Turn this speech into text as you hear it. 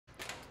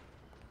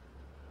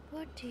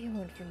What do you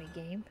want from me,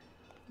 game?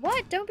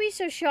 What? Don't be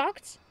so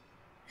shocked.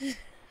 You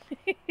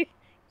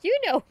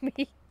know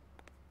me.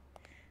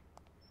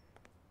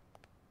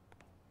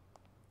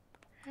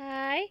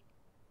 Hi.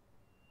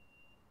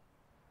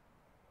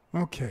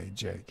 Okay,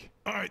 Jake.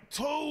 I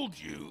told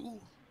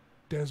you.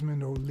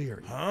 Desmond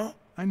O'Leary. Huh?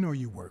 I know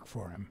you work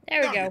for him.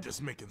 There we Now go. you're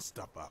just making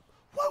stuff up.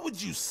 Why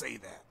would you say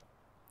that?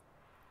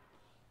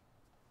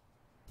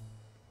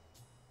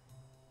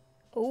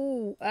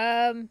 Ooh,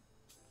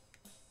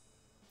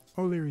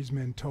 O'Leary's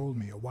men told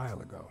me a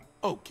while ago.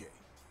 Okay,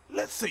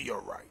 let's say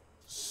you're right.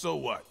 So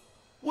what?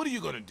 What are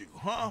you gonna do,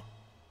 huh?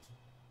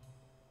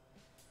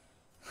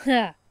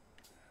 huh.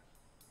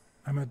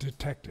 I'm a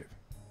detective.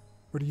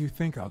 What do you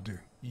think I'll do?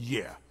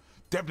 Yeah,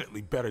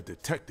 definitely better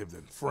detective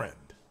than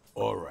friend.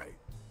 All right.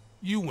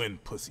 You win,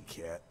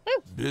 pussycat.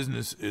 Woo.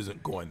 Business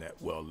isn't going that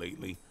well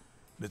lately.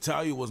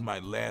 Natalia was my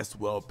last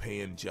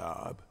well-paying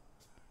job,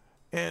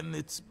 and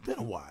it's been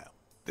a while.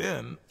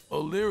 Then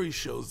O'Leary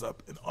shows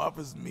up and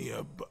offers me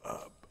a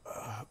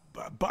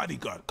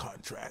bodyguard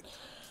contract.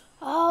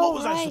 Oh, What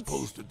was right. I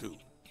supposed to do?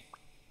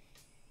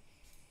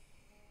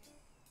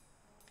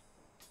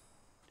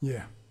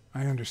 Yeah,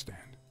 I understand.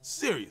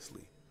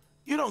 Seriously,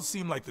 you don't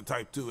seem like the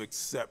type to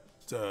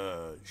accept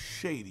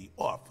shady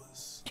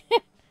offers.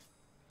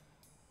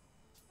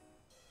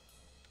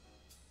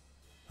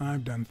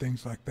 I've done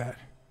things like that,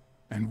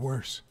 and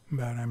worse,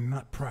 but I'm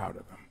not proud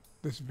of them.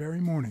 This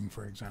very morning,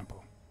 for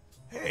example.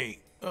 Hey,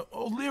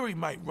 O'Leary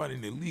might run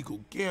an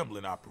illegal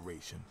gambling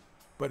operation,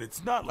 but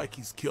it's not like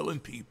he's killing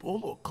people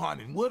or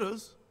conning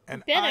widows.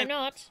 And Better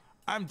not.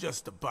 I'm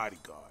just a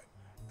bodyguard.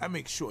 I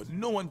make sure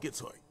no one gets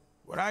hurt.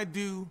 What I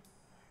do,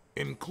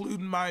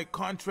 including my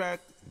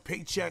contract and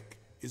paycheck,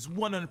 is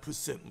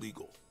 100%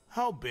 legal.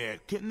 How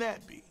bad can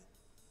that be?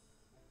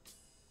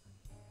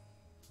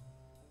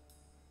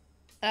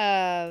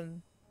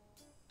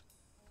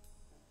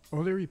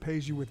 O'Leary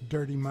pays you with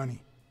dirty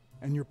money,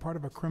 and you're part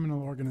of a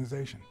criminal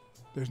organization.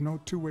 There's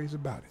no two ways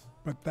about it.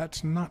 But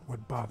that's not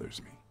what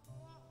bothers me.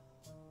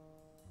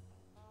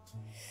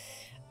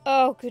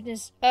 Oh,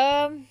 goodness.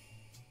 I don't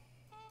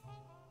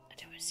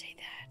want to say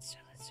that, so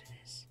let's do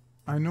this.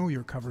 I know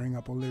you're covering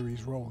up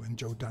O'Leary's role in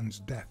Joe Dunn's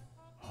death.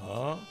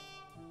 Huh?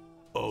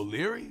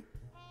 O'Leary?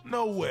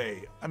 No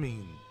way. I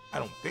mean, I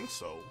don't think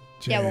so.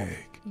 Jake, Yeah, well,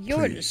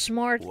 you're the please.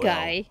 smart Well,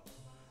 guy.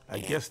 I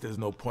guess there's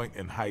no point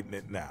in hiding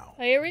it now.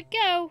 Here we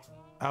go.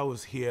 I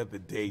was here the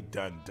day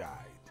Dunn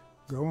died.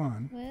 Go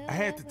on. Well, I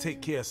had to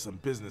take care of some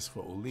business for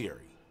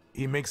O'Leary.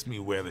 He makes me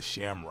wear the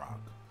shamrock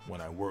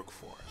when I work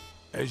for him.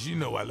 As you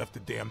know, I left the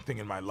damn thing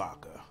in my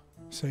locker.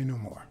 Say no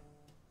more.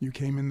 You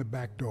came in the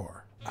back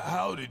door.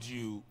 How did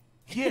you...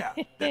 Yeah,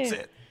 that's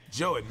it.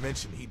 Joe had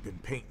mentioned he'd been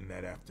painting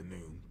that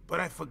afternoon, but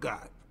I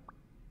forgot.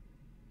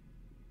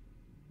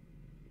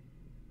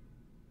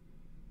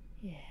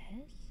 Yes.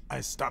 I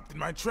stopped in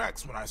my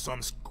tracks when I saw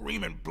him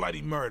screaming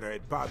bloody murder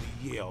at Bobby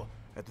Yale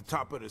at the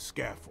top of the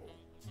scaffold.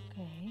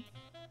 Okay.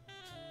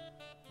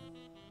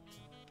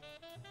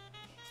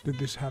 Did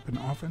this happen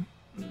often?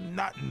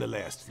 Not in the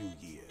last few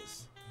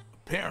years.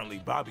 Apparently,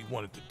 Bobby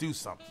wanted to do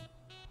something.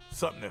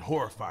 Something that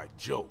horrified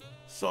Joe.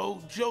 So,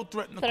 Joe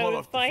threatened to Throw call a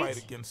off the fight? fight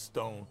against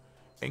Stone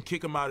and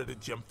kick him out of the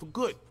gym for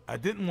good. I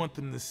didn't want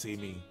them to see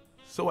me,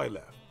 so I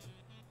left.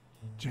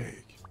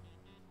 Jake,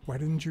 why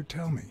didn't you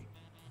tell me?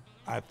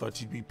 I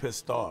thought you'd be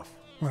pissed off.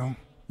 Well,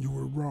 you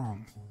were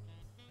wrong.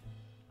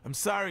 I'm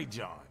sorry,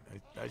 John.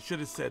 I should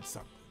have said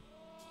something.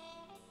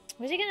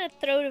 Was he gonna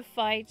throw the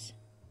fight?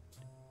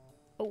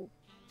 Oh.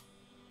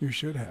 You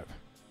should have.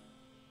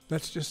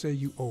 Let's just say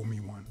you owe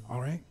me one,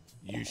 all right?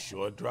 You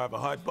sure drive a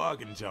hard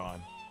bargain,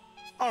 John.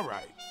 All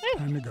right.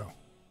 Time to go.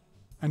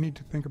 I need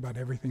to think about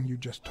everything you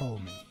just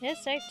told me.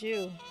 Yes, I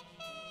do.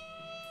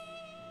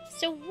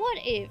 So what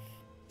if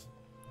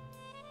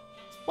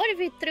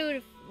he threw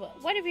the...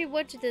 What if he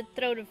wanted to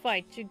throw the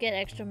fight to get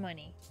extra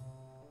money?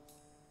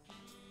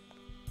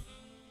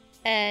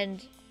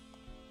 And,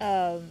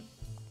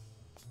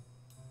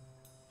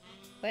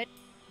 what?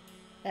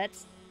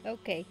 That's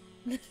okay.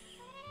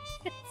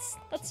 It's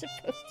not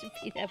supposed to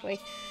be that way.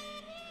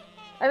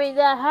 I mean,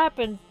 that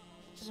happens,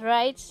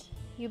 right?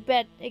 You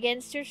bet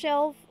against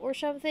yourself or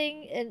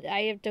something, and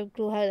I have no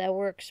clue how that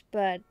works,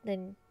 but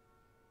then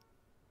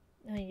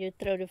when you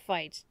throw the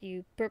fight,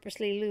 you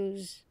purposely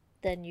lose,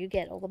 then you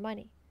get all the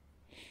money.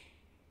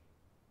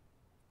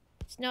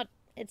 It's not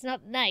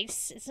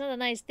nice. It's not a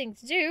nice thing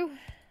to do.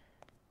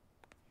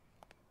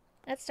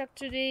 Let's talk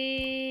to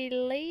the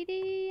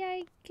lady,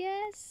 I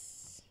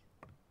guess.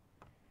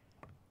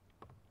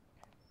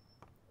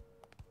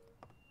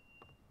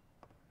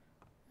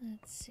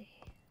 Let's see.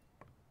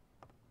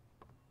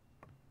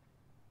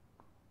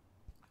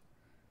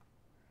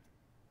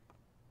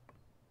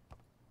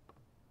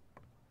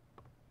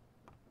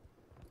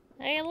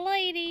 Hey,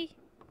 lady.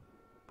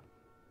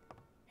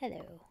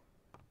 Hello.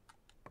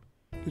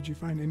 Did you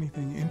find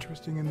anything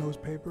interesting in those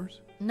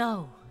papers?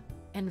 No.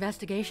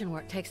 Investigation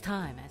work takes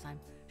time, as I'm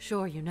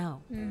sure you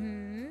know.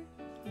 Mm-hmm.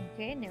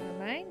 Okay, never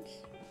mind.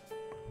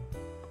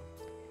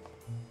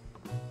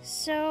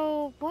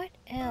 So, what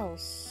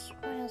else?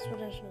 What else?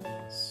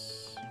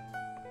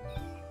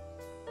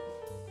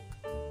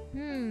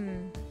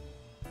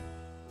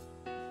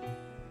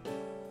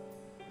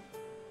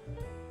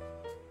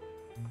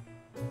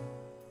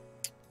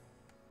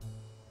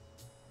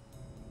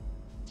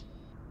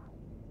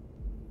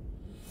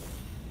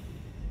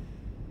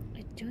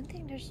 don't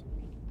think there's...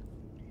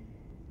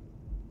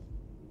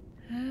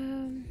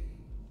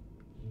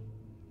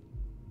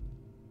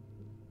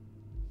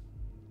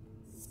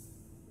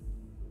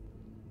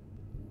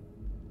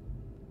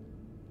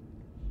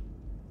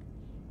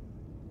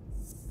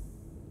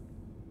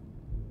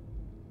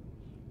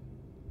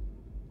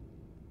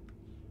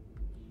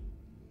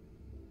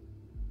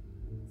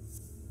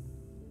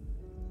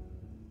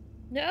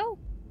 No?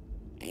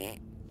 Okay.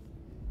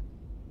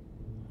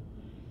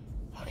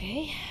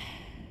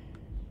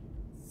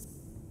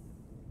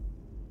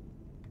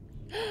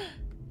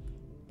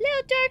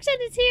 Little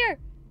Darkseid is here!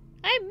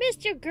 I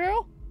missed you,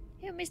 girl!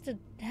 You missed a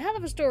hell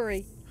of a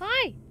story.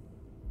 Hi!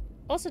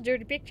 Also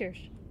dirty pictures.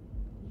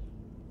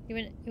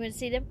 You wanna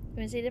see them? You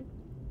wanna see them?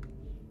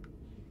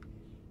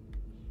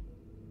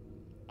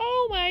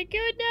 Oh my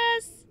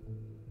goodness!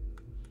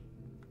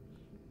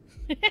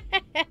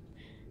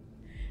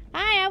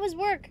 Hi, how was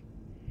work?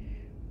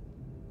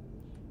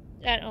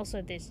 And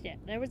also this, yeah.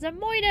 There was a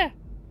moida!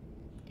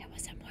 There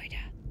was a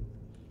moida.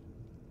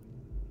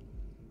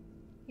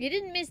 You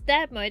didn't miss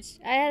that much.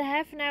 I had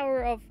half an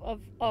hour of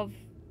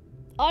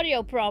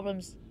audio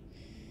problems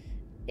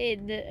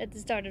at the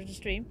start of the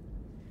stream.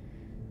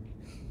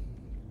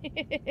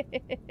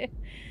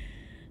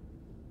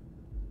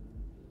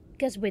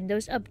 Because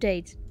Windows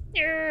update.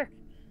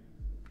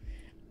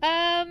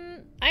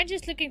 I'm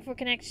just looking for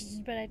connections,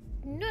 but I'm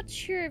not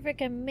sure if I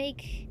can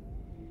make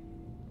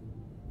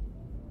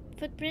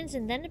footprints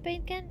and then the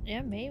paint can.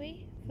 Yeah,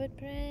 maybe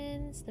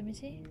footprints. Let me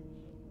see.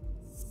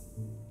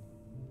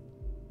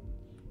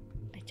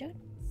 I don't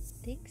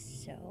think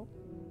so.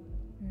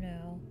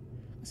 No.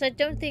 So I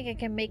don't think I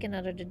can make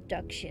another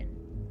deduction.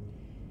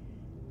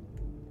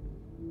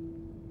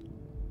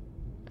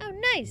 Oh,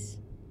 nice.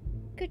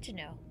 Good to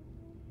know.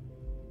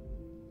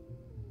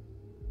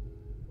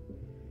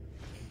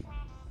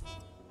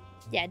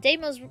 Yeah,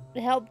 Deimos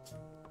helped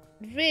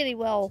really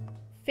well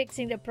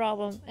fixing the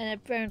problem, and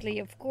apparently,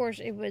 of course,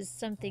 it was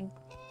something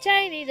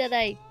tiny that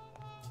I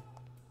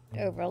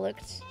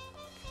overlooked.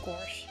 Of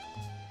course.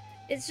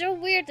 It's so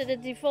weird that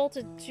it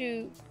defaulted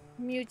to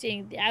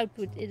muting the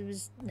output. It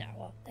was... No,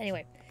 well,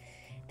 anyway.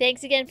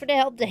 Thanks again for the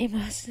help,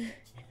 Deimos.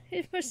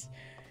 It was...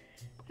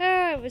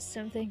 Oh, it was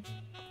something.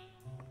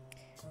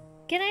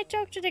 Can I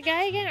talk to the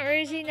guy again, or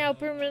is he now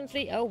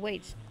permanently... Oh,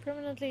 wait.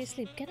 Permanently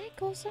asleep. Can I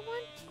call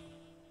someone?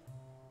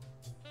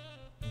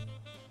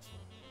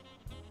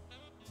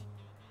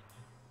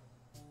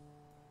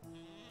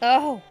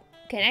 Oh,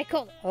 can I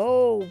call?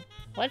 Oh,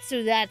 let's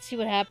do that. See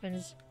what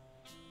happens.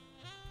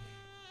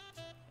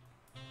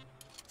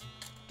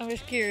 I'm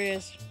just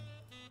curious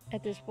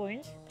at this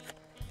point.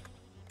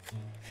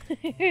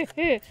 This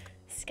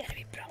is gonna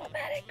be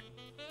problematic.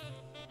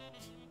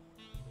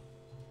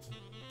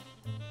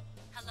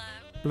 Hello?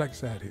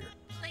 Blacksad here.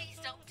 Please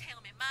don't tell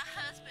me my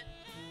husband...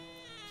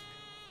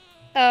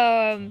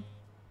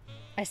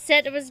 I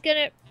said I was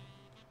gonna...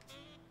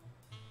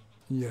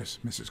 Yes,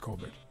 Mrs.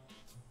 Colbert.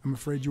 I'm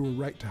afraid you were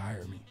right to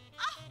hire me.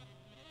 Oh,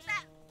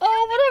 that...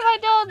 Oh, what have I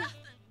done?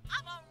 Nothing.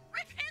 I'm gonna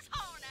rip his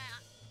horn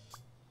out.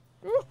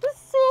 This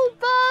is so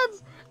bad.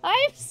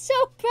 I'm so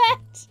bad.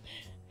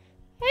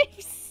 I'm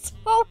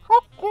so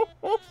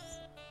bad.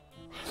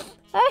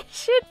 I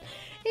should...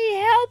 He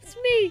helped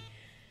me.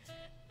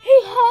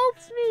 He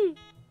helped me.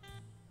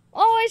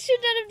 Oh, I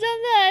should not have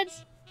done that.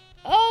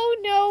 Oh,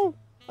 no.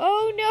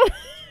 Oh, no.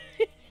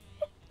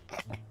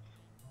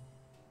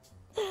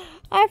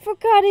 I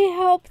forgot he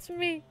helped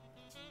me.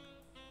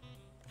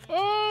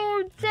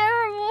 Oh,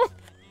 terrible.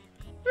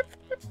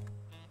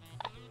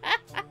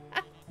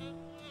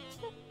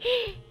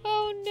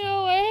 Oh,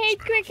 no. I hate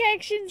quick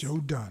actions. Joe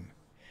Dunn,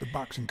 the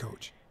boxing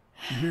coach.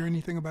 You hear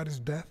anything about his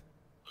death?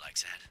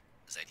 Blacksad,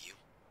 is that you?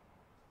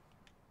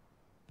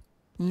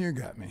 You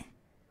got me.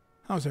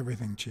 How's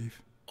everything,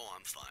 Chief? Oh,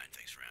 I'm fine,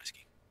 thanks for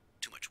asking.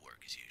 Too much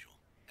work as usual.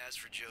 As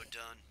for Joe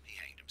Dunn, he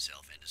hanged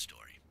himself. End of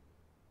story.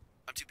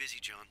 I'm too busy,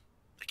 John.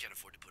 I can't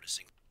afford to put a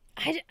single...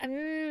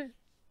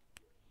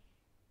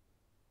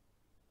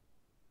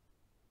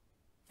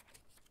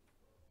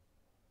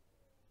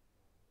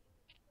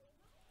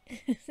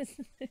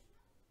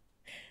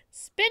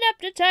 Spin up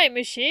the time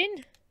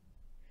machine.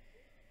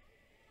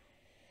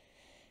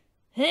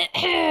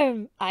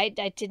 I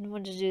didn't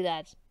want to do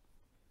that.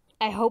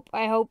 I hope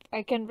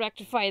I can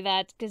rectify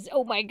that, because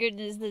oh my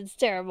goodness, that's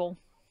terrible.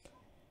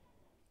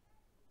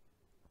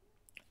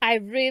 I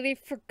really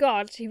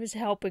forgot he was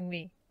helping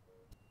me.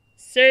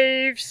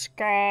 Save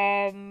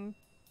scum.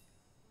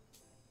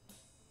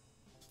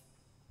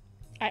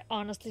 I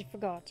honestly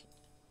forgot.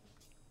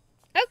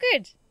 Oh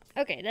good.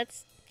 Okay,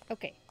 that's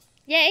okay.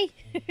 Yay.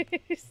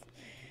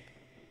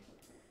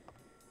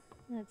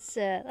 Let's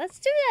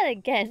do that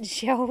again,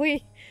 shall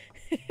we?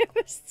 It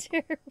was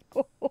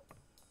terrible.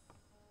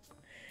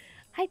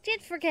 I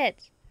did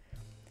forget.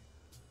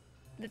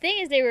 The thing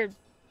is, they were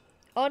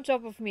on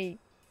top of me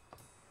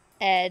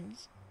and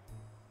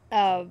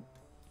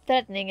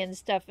threatening and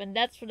stuff, and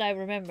that's what I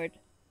remembered.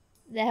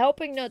 The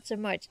helping, not so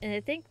much. And I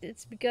think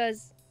it's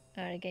because...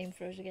 Oh, the game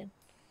froze again.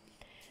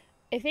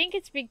 I think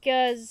it's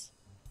because...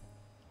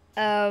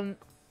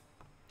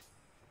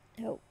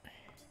 Oh.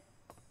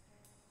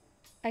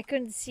 I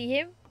couldn't see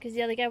him because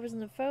the other guy was on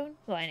the phone.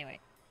 Well, anyway.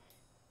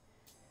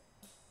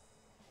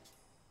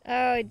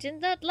 Oh, it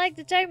did not like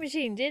the time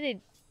machine, did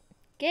it?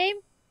 Game?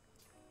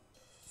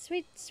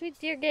 Sweet, sweet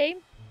dear game.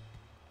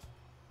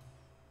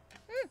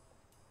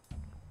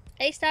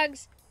 Ace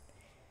dogs.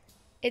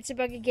 It's a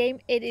buggy game.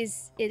 It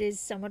is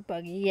somewhat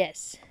buggy,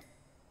 yes.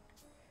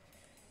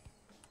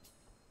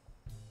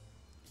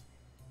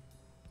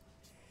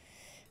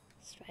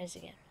 Let's try this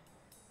again.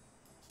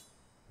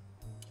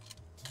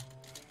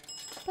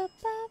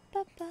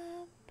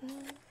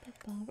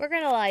 We're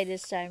gonna lie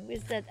this time.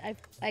 Is that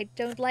I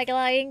don't like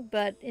lying,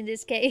 but in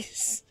this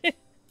case. Hello?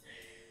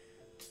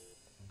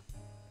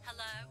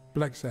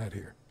 Blacksad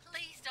here.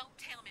 Please don't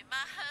tell me my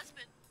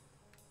husband...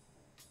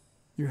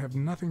 You have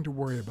nothing to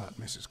worry about,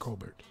 Mrs.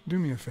 Colbert. Do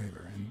me a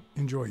favor and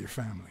enjoy your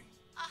family.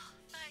 Oh,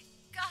 thank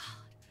God.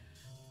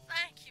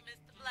 Thank you,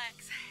 Mr.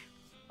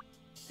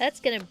 Blacksad. That's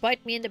gonna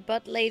bite me in the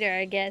butt later,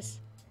 I guess.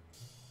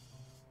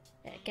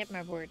 Yeah, get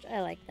my word.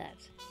 I like that.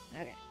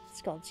 Okay,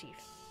 it's called Chief.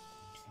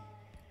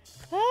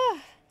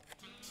 Ah.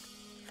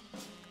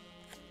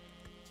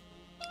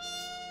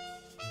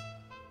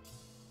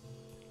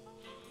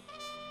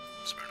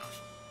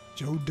 Smirnoff.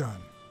 Joe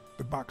Dunn,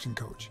 the boxing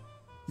coach.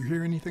 You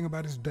hear anything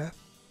about his death?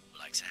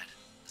 Blacksad,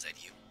 is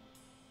that you?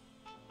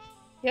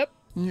 Yep.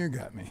 You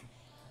got me.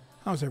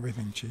 How's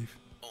everything, Chief?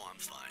 Oh, I'm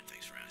fine,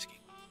 thanks for asking.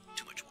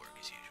 Too much work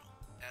as usual.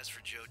 As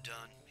for Joe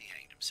Dunn, he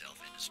hanged himself.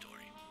 End of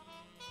story.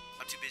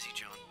 I'm too busy,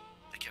 John.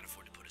 I can't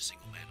afford to put a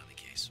single man on the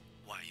case.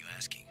 Why are you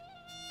asking?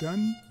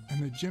 Dunn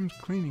and the gym's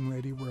cleaning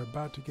lady were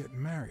about to get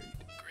married.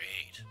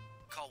 Great.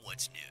 Call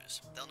What's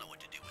News. They'll know what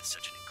to do with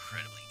such an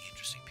incredibly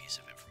interesting piece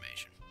of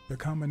information. The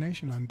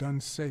combination on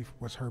Dunn's safe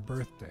was her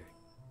birthday.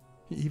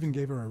 He even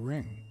gave her a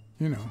ring.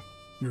 You know,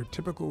 your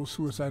typical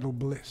suicidal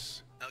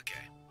bliss.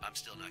 Okay, I'm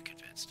still not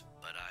convinced,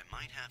 but I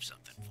might have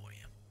something for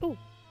you. Ooh.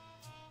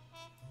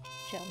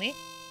 Show me.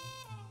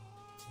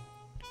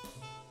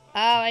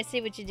 Oh, I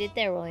see what you did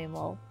there, William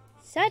Mole.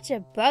 Such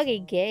a buggy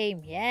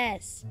game,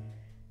 yes.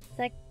 It's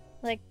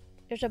like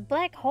there's a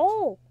black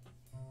hole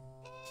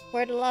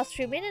where the last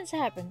 3 minutes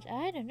happened.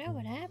 I don't know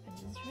what happened.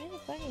 It's really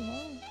buggy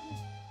long.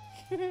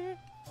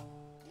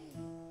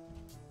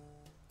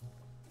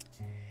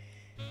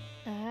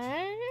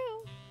 I don't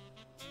know.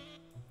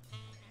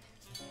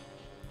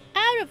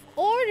 Out of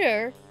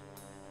order?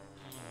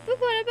 But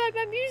what about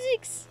my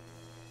musics?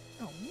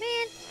 Oh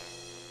man.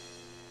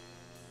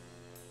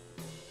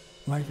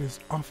 Life is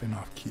off and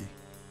off key,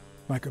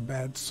 like a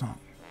bad song.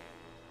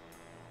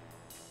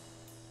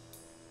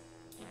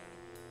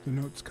 The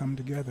notes come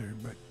together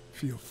but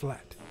feel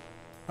flat,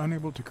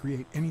 unable to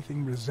create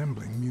anything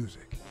resembling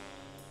music.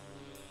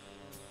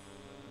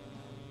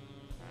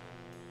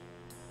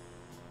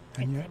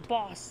 And It's yet, my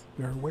boss.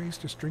 there are ways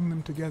to string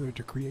them together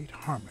to create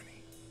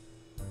harmony.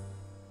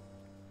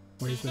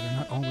 Ways that are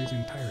not always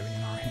entirely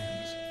in our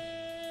hands.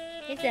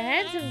 He's a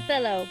handsome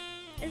fellow,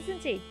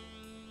 isn't he?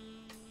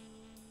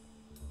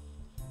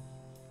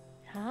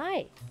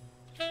 Hi.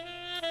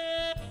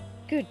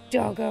 Good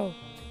doggo.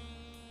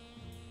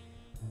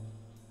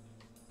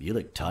 You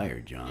look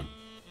tired, John.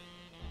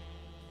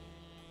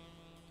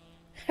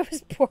 I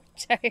was poor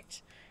tired.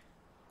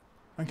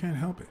 I can't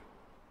help it.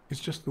 It's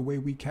just the way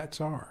we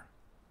cats are.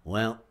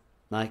 Well,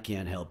 I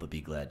can't help but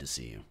be glad to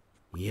see you.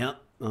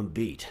 Yep, I'm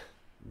beat.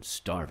 I'm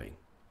starving.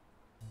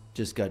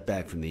 Just got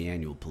back from the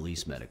annual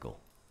police medical.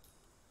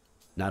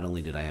 Not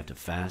only did I have to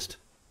fast,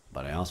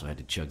 but I also had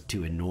to chug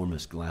 2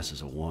 enormous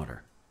glasses of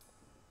water.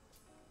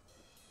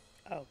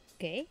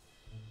 Okay.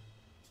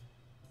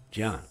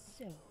 John,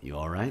 So, you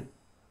alright?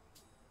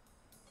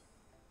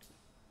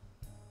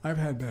 I've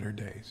had better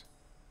days,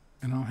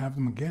 and I'll have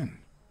them again,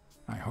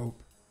 I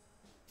hope.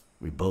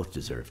 We both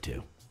deserve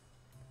to.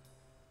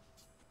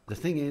 The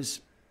thing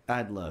is,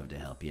 I'd love to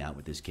help you out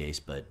with this case,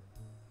 but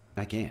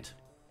I can't.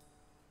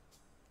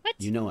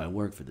 what? You know I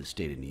work for the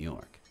state of New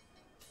York.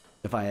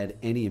 If I had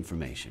any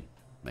information,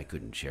 I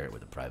couldn't share it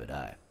with a private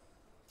eye.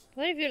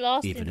 What if you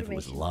lost Even if it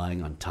was information?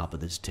 lying on top of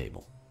this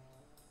table.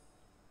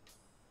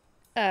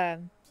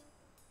 You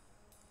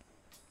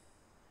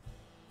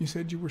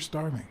said you were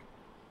starving.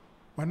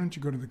 Why don't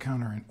you go to the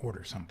counter and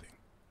order something?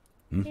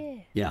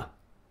 Yeah. Yeah,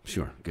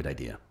 sure, good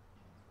idea.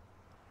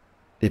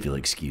 If you'll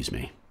excuse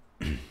me.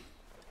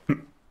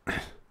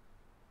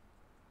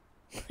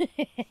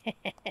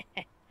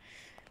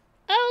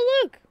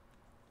 Oh, look!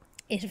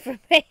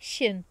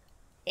 Information.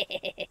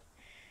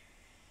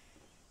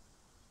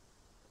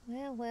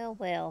 Well, well,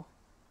 well.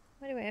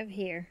 What do I have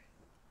here?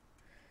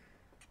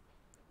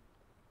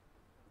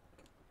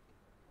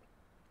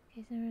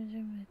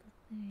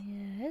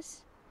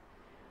 Yes.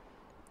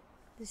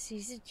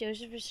 Deceased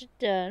Joseph Richard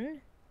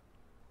Dunn.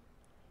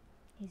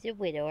 He's a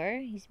widower.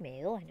 He's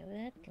male. I know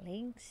that.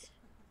 Links.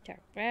 Dark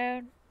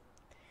brown.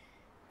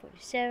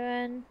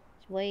 47.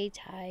 His weight,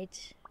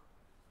 height.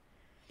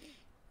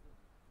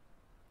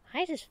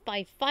 Height is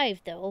 5'5",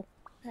 though.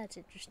 That's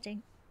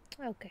interesting.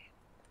 Okay.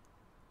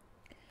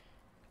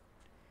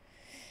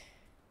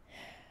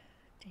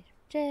 Date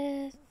of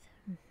death.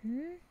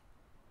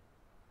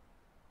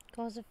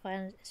 Cause of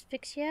violent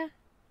asphyxia?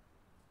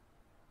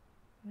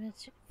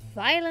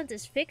 Violent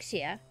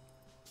asphyxia?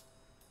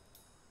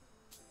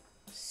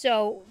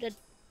 So, that...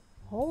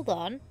 Hold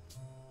on.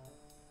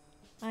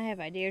 I have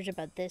ideas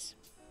about this.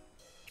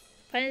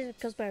 Violence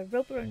caused by a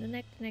rope around the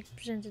neck.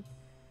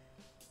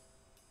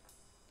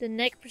 The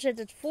neck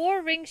presented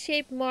 4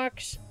 ring-shaped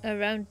marks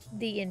around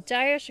the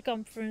entire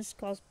circumference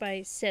caused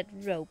by said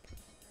rope.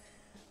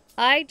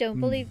 I don't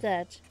believe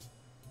that.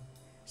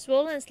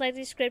 Swollen and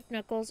slightly scraped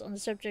knuckles on the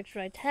subject's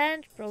right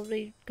hand,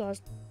 probably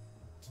caused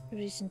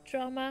recent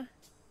trauma.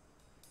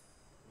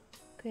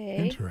 Okay.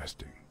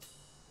 Interesting.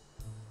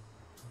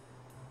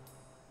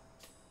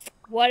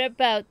 What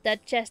about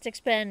that chest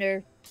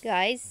expander,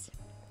 guys?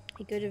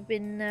 He could have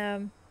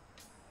been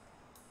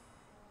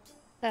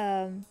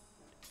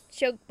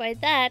choked by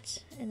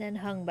that and then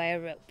hung by a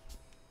rope.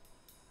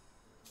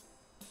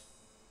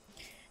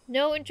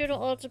 No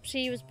internal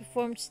autopsy was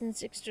performed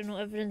since external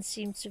evidence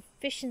seemed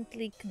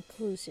sufficiently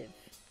conclusive.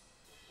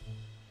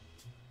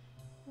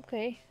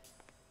 Okay.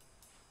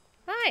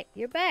 Hi,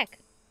 you're back.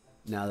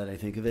 Now that I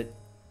think of it,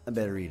 I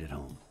better eat at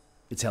home.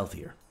 It's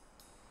healthier.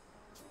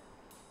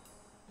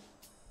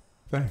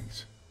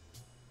 Thanks.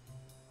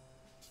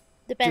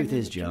 The Truth band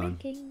is, John,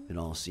 it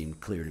all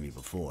seemed clear to me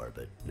before,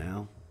 but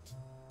now...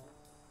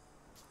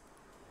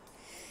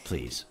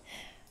 Please,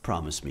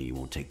 promise me you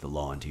won't take the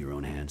law into your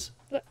own hands.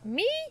 What,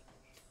 me?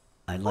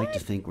 I'd like to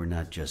think we're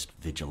not just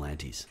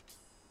vigilantes.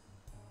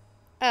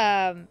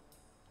 Well.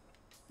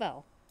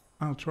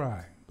 I'll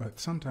try, but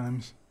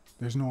sometimes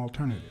there's no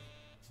alternative.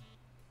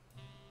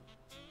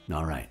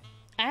 All right.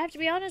 I have to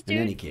be honest, dude.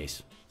 In any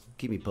case,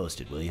 keep me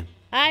posted, will you?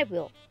 I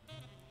will.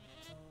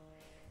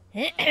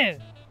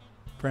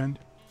 Friend,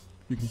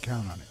 you can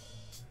count on it.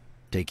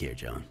 Take care,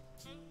 John.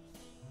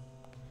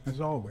 As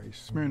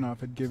always,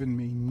 Smirnoff had given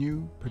me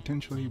new,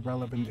 potentially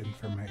relevant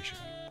information.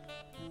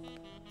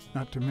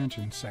 Not to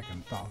mention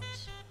second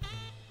thoughts.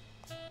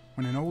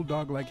 When an old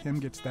dog like him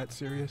gets that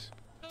serious,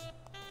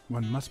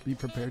 one must be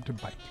prepared to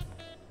bite.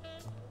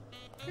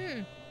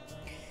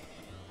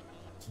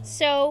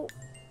 So...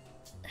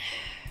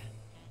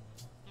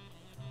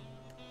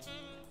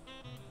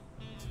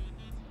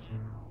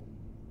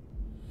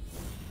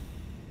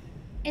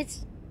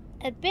 It's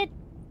a bit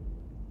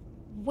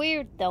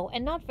weird though,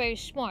 and not very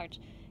smart.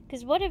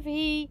 Because what if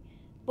he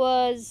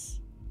was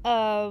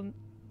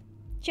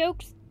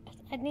choked?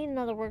 I need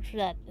another word for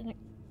that.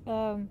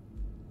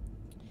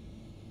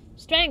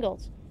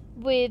 Strangled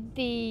with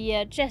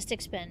the chest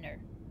expander,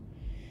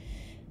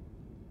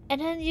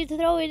 and then you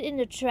throw it in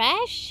the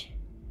trash?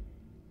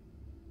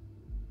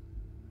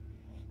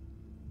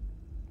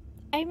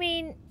 I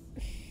mean,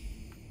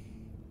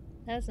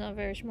 that's not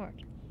very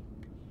smart.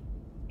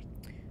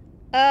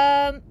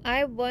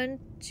 I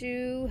want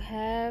to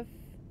have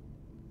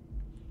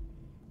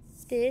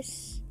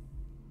this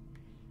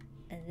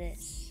and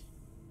this.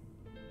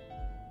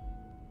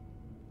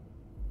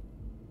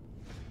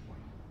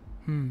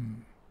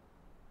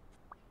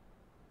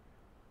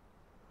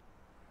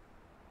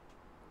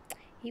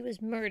 He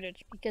was murdered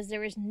because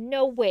there is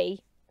no way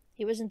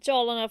he wasn't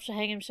tall enough to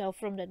hang himself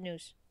from that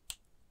noose.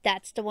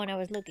 That's the one I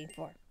was looking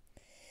for.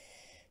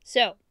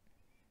 So,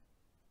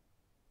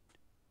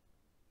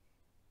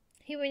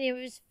 when he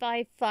was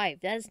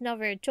 5'5", that's not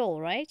very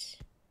tall, right?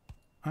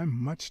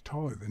 I'm much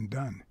taller than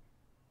Dunn.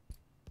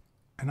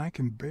 And I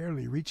can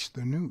barely reach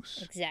the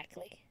noose.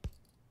 Exactly.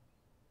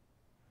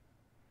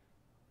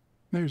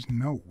 There's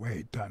no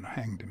way Dunn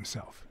hanged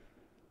himself.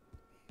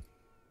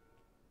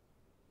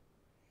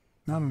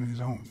 Not on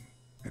his own,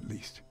 at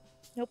least.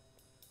 Nope.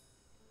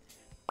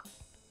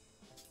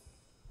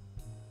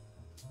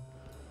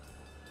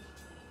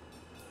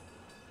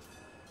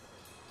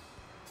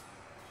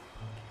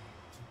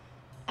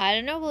 I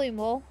don't know, William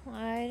Wall.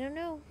 I don't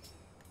know.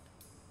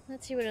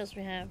 Let's see what else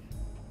we have.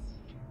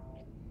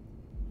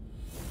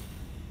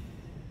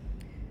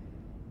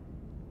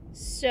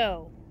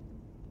 So.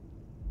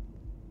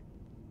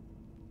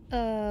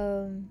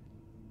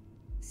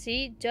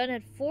 See, Dunn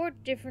had 4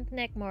 different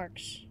neck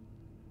marks.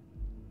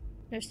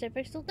 No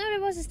stepping stool? No,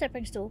 there was a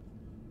stepping stool.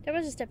 There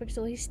was a stepping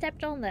stool. He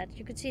stepped on that.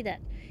 You could see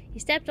that. He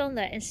stepped on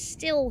that, and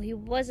still he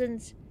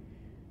wasn't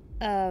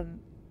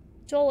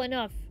tall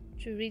enough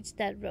to reach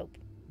that rope.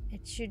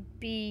 It should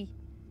be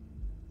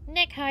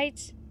neck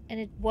height, and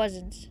it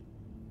wasn't.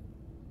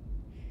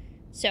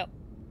 So,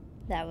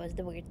 that was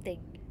the weird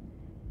thing.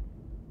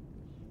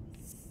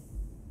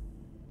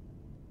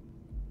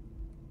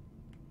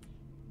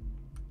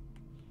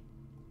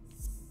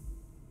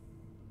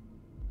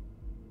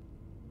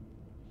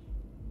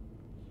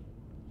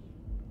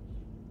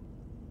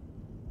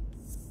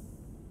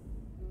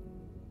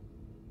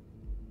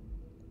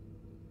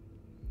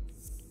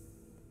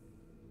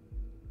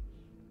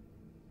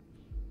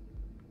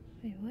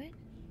 Wait, what?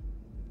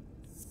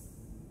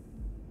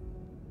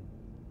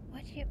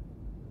 What you...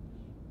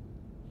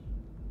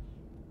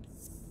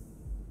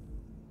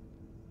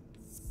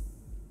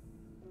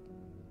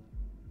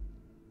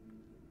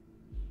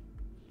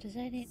 Does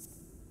that it?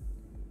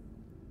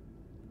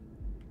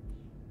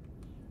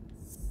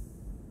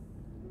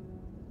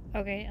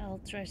 Okay, I'll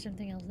try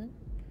something else then.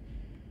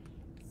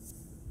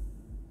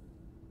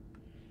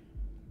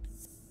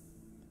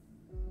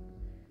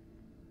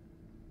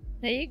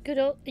 Now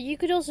you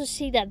could also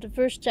see that the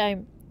first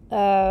time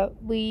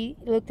we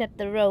looked at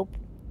the rope,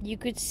 you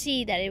could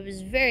see that it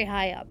was very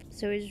high up.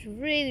 So it's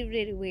really,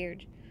 really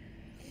weird.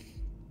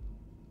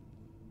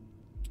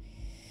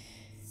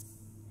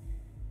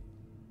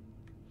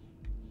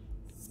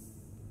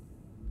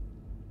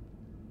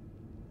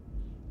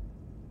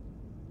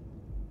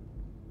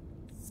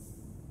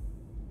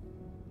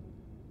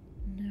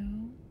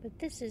 No, but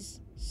this is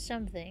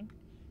something.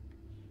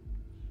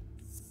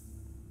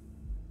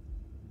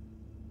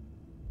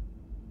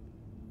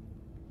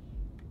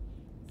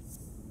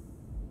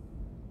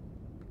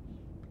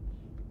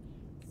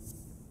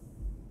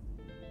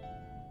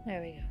 There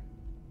we go.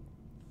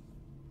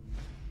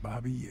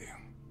 Bobby Yale.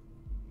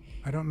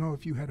 I don't know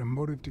if you had a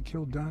motive to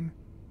kill Dunn,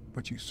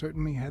 but you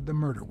certainly had the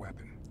murder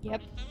weapon.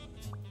 Yep.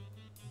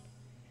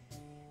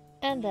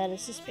 And that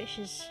is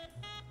suspicious.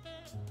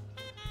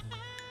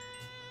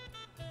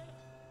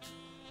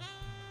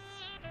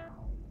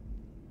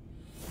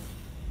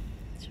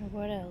 So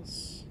what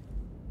else?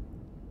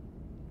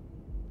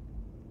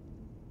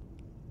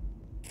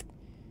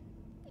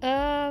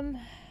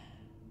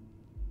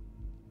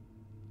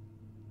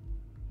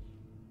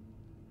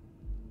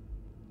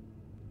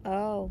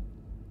 Oh.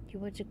 You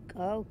want to...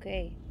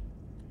 Okay.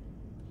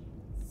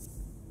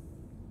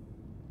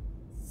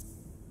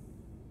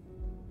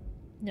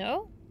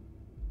 No?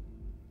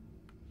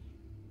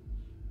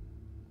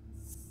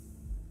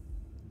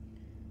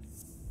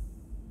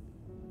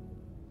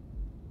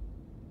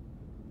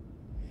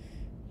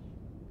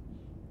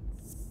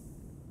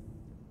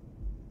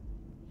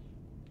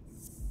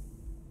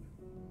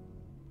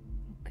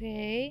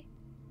 Okay.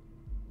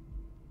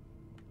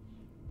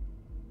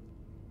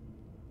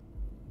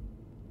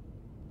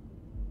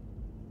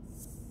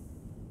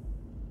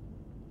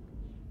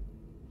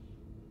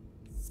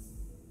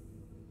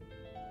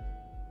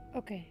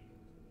 Okay.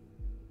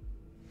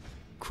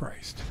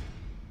 Christ.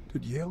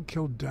 Did Yale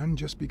kill Dunn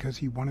just because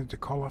he wanted to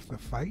call off the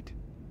fight?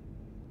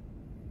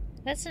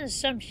 That's an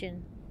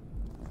assumption.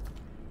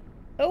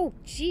 Oh,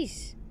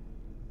 jeez.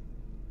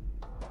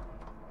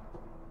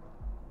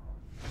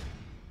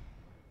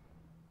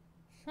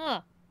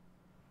 Huh.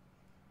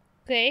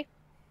 Okay.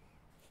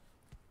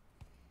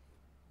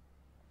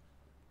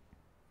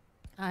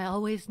 I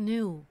always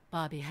knew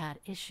Bobby had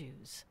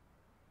issues.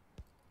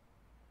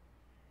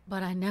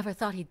 But I never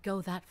thought he'd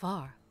go that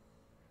far.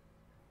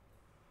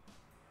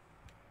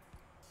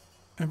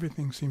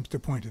 Everything seems to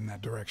point in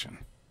that direction.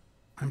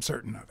 I'm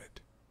certain of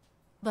it.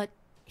 But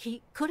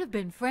he could have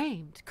been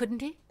framed,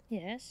 couldn't he?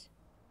 Yes.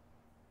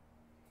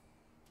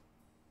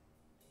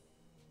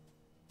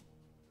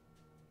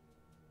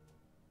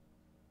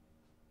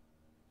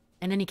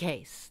 In any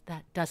case,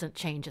 that doesn't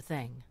change a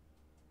thing.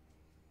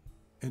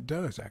 It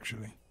does,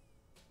 actually.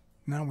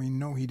 Now we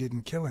know he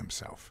didn't kill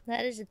himself.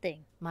 That is a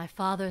thing. My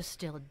father's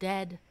still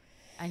dead,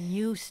 and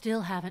you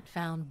still haven't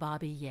found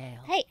Bobby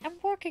Yale. Hey, I'm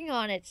working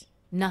on it.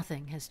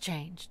 Nothing has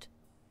changed.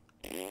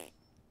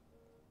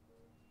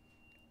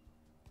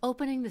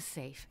 Opening the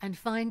safe and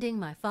finding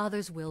my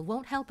father's will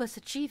won't help us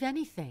achieve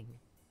anything.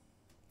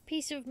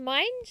 Peace of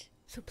mind?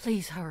 So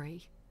please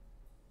hurry.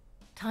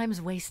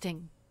 Time's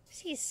wasting.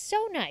 She's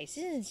so nice,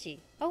 isn't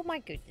she? Oh my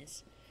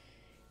goodness.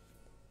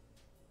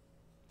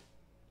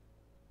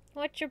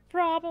 What's your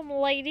problem,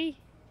 lady?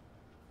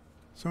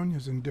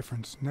 Sonia's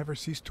indifference never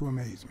ceased to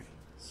amaze me.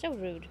 So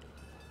rude.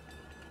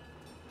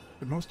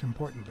 But most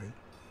importantly,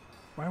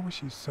 why was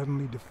she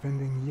suddenly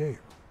defending Yale?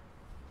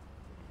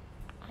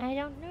 I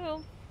don't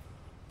know.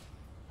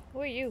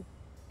 Who are you?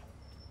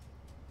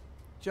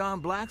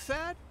 John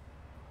Blacksad?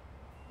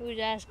 Who's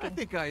I asking?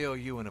 think I owe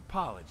you an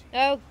apology.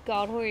 Oh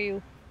God, who are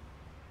you?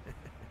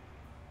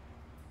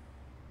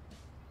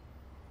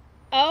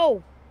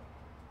 Oh!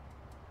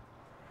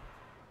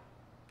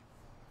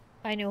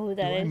 I know who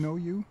that Do is. I know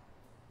you?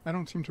 I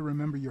don't seem to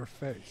remember your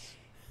face.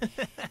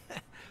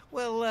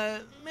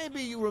 Well,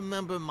 maybe you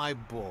remember my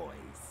boys.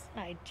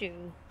 I do.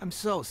 I'm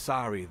so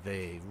sorry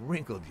they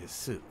wrinkled your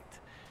suit.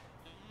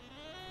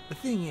 The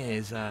thing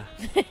is,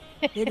 they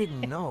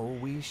didn't know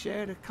we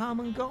shared a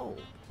common goal.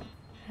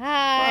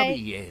 Hi. Bobby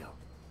Yale.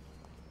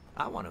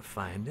 I want to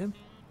find him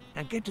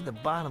and get to the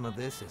bottom of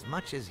this as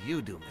much as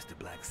you do, Mr.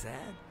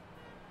 Blacksad.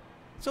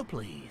 So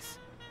please,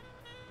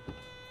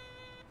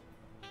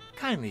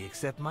 kindly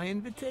accept my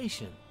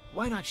invitation.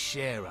 Why not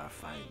share our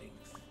findings?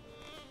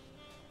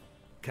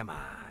 Come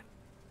on.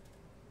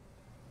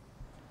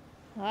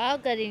 I'll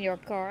get in your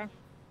car.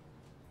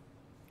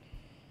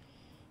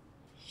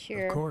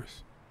 Sure. Of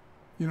course.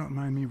 You don't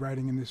mind me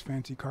riding in this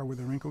fancy car with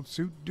a wrinkled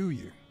suit, do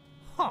you?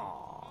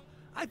 Aw,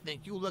 I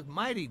think you look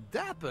mighty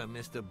dapper,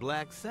 Mr.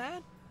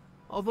 Blacksad.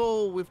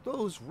 Although, if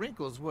those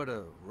wrinkles were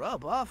to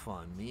rub off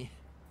on me...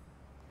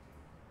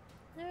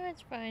 No,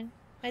 it's fine.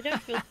 I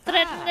don't feel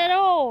threatened at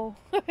all.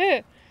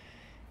 Good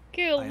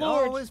I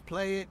lord. always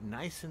play it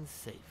nice and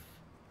safe.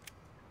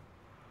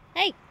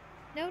 Hey,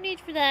 no need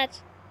for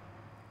that.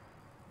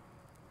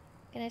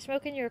 Can I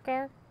smoke in your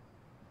car?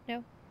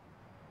 No?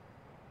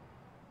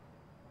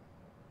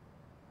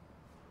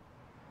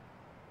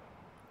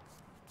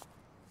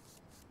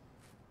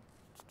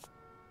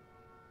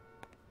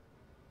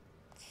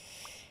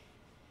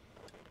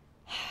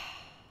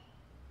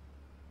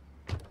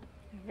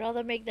 I'd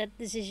rather make that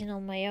decision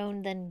on my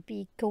own than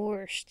be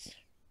coerced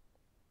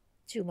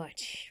too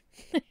much.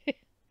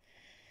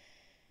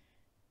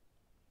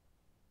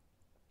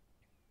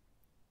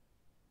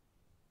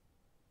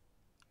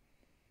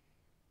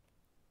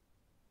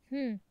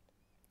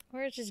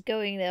 Where is this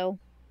going though?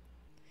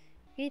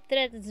 He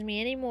threatens me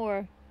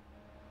anymore.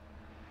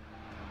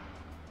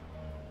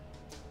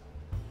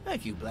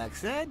 Thank you,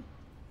 Blacksad.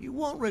 You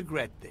won't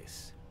regret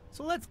this.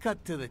 So let's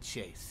cut to the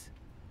chase.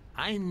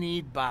 I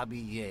need Bobby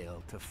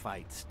Yale to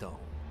fight Stone.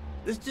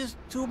 There's just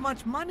too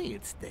much money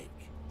at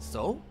stake.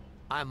 So,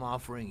 I'm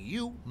offering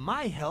you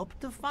my help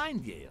to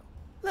find Yale.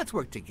 Let's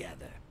work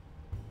together.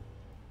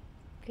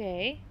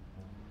 Okay.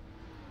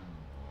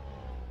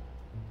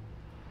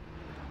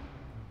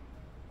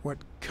 What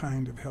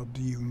kind of help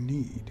do you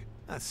need?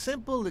 A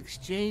simple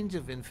exchange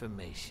of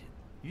information.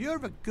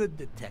 You're a good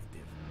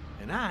detective,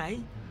 and I,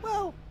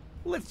 well,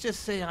 let's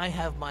just say I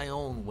have my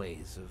own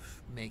ways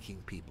of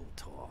making people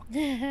talk.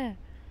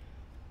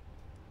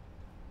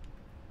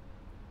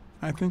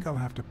 I think I'll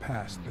have to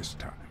pass this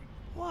time.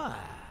 Why?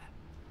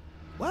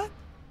 What?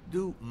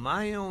 Do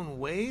my own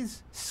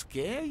ways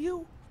scare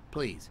you?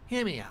 Please,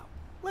 hear me out.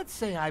 Let's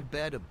say I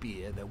bet a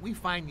beer that we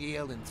find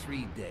Yale in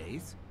 3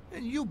 days,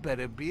 and you bet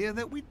a beer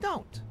that we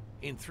don't.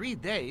 In 3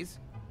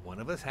 days, one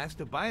of us has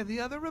to buy the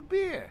other a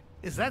beer.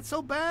 Is that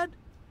so bad?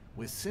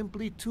 We're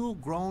simply 2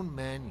 grown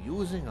men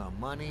using our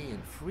money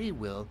and free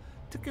will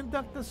to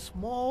conduct a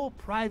small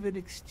private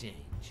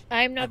exchange.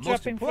 I'm not And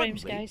most dropping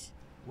frames, importantly, guys.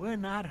 we're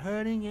not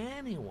hurting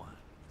anyone.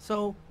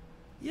 So,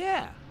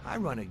 yeah, I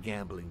run a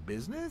gambling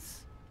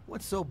business.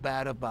 What's so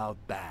bad about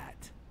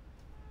that?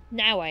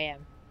 Now I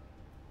am.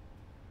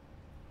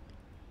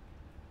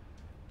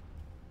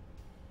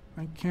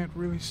 I can't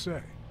really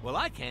say. Well,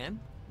 I can.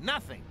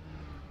 Nothing.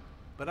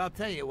 But I'll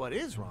tell you what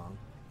is wrong.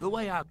 The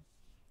way I...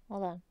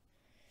 Hold on.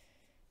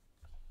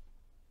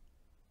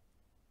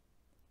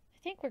 I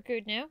think we're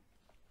good now.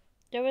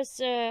 There was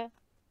a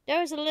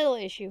little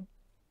issue.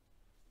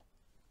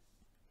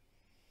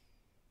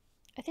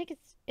 I think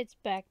it's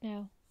back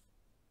now.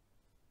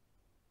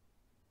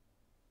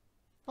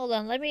 Hold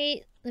on, let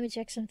me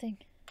check something.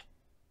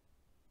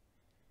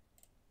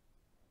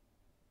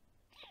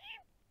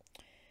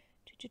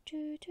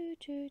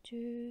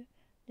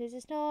 This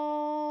is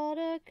not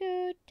a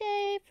good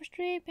day for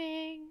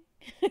streaming.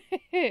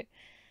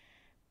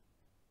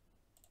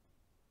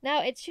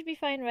 Now it should be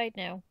fine right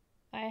now.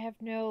 I have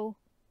no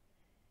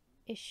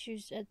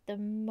issues at the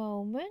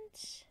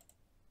moment.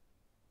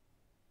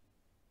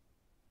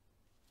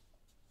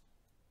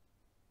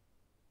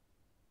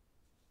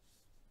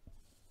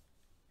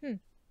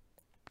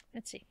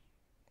 Let's see.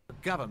 The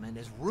government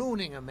is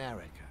ruining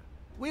America.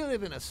 We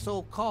live in a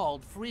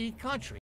so-called free country.